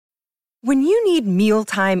When you need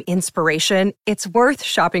mealtime inspiration, it's worth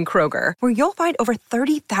shopping Kroger, where you'll find over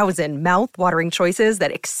 30,000 mouth-watering choices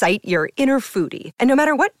that excite your inner foodie. And no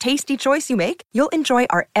matter what tasty choice you make, you'll enjoy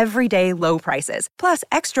our everyday low prices, plus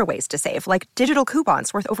extra ways to save, like digital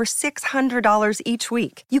coupons worth over $600 each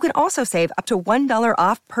week. You can also save up to $1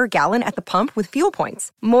 off per gallon at the pump with fuel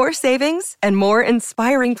points. More savings and more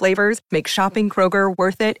inspiring flavors make shopping Kroger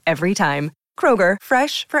worth it every time. Kroger,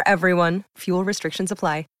 fresh for everyone. Fuel restrictions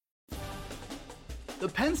apply. The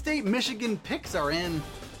Penn State-Michigan picks are in.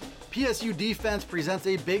 PSU defense presents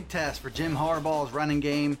a big test for Jim Harbaugh's running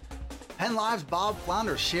game. Penn Live's Bob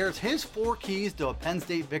Flounders shares his 4 keys to a Penn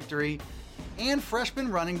State victory. And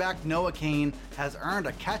freshman running back Noah Cain has earned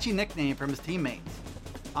a catchy nickname from his teammates.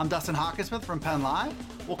 I'm Dustin Hawkinsmith from Penn Live.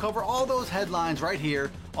 We'll cover all those headlines right here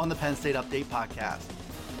on the Penn State Update podcast.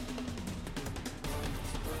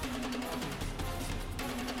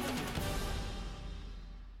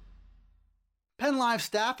 Penn Live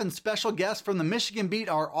staff and special guests from the Michigan beat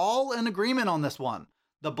are all in agreement on this one.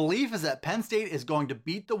 The belief is that Penn State is going to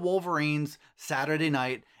beat the Wolverines Saturday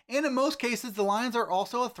night, and in most cases, the Lions are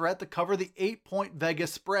also a threat to cover the 8-point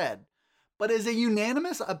Vegas spread. But is a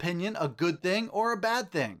unanimous opinion a good thing or a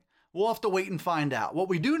bad thing? We'll have to wait and find out. What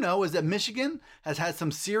we do know is that Michigan has had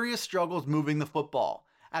some serious struggles moving the football.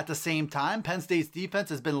 At the same time, Penn State's defense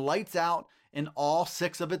has been lights out in all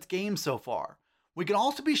 6 of its games so far. We can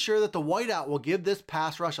also be sure that the whiteout will give this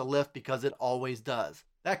pass rush a lift because it always does.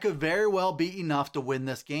 That could very well be enough to win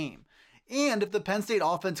this game. And if the Penn State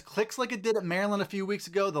offense clicks like it did at Maryland a few weeks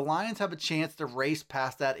ago, the Lions have a chance to race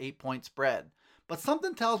past that 8-point spread. But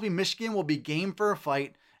something tells me Michigan will be game for a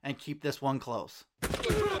fight and keep this one close.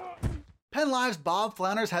 Penn Live's Bob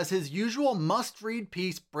Flounders has his usual must-read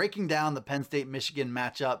piece breaking down the Penn State-Michigan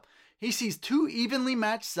matchup. He sees 2 evenly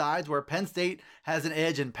matched sides where Penn State has an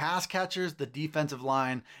edge in pass catchers, the defensive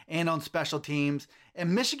line, and on special teams,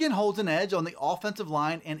 and Michigan holds an edge on the offensive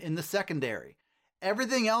line and in the secondary.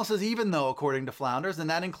 Everything else is even though, according to Flounders, and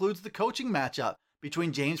that includes the coaching matchup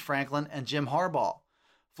between James Franklin and Jim Harbaugh.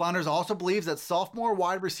 Flounders also believes that sophomore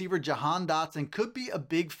wide receiver Jahan Dotson could be a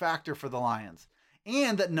big factor for the Lions,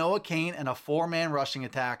 and that Noah Cain and a 4-man rushing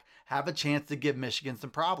attack have a chance to give Michigan some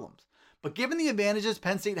problems. But given the advantages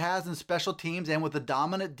Penn State has in special teams and with a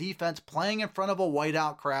dominant defense playing in front of a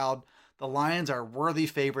whiteout crowd, the Lions are worthy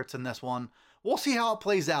favorites in this one. We'll see how it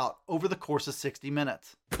plays out over the course of 60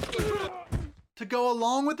 minutes. To go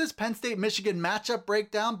along with this Penn State-Michigan matchup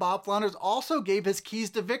breakdown, Bob Flounders also gave his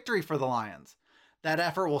keys to victory for the Lions. That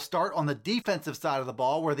effort will start on the defensive side of the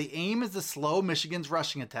ball, where the aim is to slow Michigan's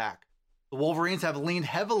rushing attack. The Wolverines have leaned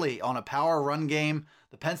heavily on a power run game.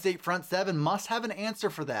 The Penn State front 7 must have an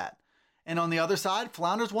answer for that. And on the other side,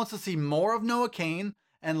 Flounders wants to see more of Noah Cain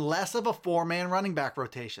and less of a 4-man running back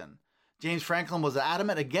rotation. James Franklin was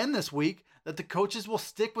adamant again this week that the coaches will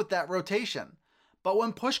stick with that rotation. But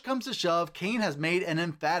when push comes to shove, Cain has made an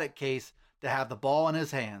emphatic case to have the ball in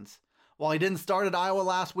his hands. While he didn't start at Iowa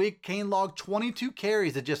last week, Cain logged 22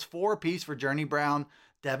 carries at just 4 apiece for Journey Brown,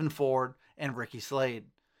 Devin Ford, and Ricky Slade.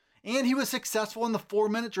 And he was successful in the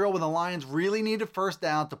 4-minute drill when the Lions really needed first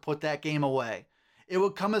down to put that game away. It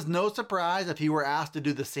would come as no surprise if he were asked to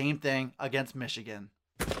do the same thing against Michigan.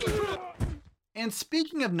 And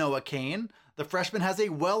speaking of Noah Cain, the freshman has a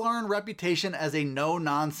well-earned reputation as a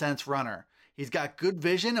no-nonsense runner. He's got good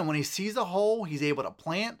vision, and when he sees a hole, he's able to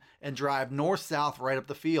plant and drive north-south right up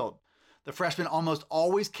the field. The freshman almost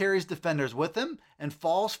always carries defenders with him and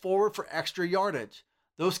falls forward for extra yardage.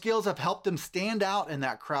 Those skills have helped him stand out in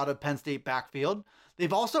that crowded Penn State backfield.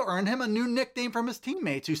 They've also earned him a new nickname from his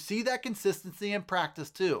teammates who see that consistency in practice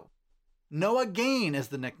too. Noah Gain is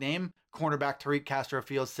the nickname, cornerback Tariq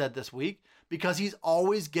Castro-Fields said this week, because he's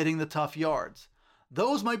always getting the tough yards.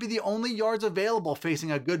 Those might be the only yards available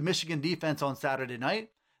facing a good Michigan defense on Saturday night.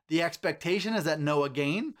 The expectation is that Noah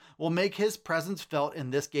Gain will make his presence felt in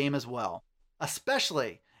this game as well,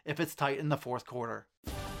 especially if it's tight in the fourth quarter.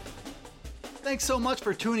 Thanks so much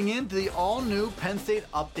for tuning in to the all-new Penn State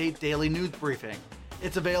Update Daily News Briefing.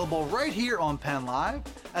 It's available right here on Penn Live,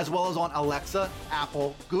 as well as on Alexa,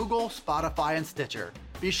 Apple, Google, Spotify, and Stitcher.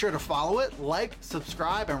 Be sure to follow it, like,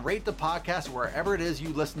 subscribe, and rate the podcast wherever it is you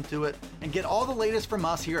listen to it, and get all the latest from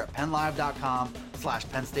us here at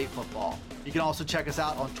PennLive.com/Penn State Football. You can also check us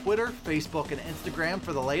out on Twitter, Facebook, and Instagram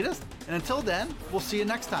for the latest. And until then, we'll see you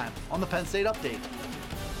next time on the Penn State Update.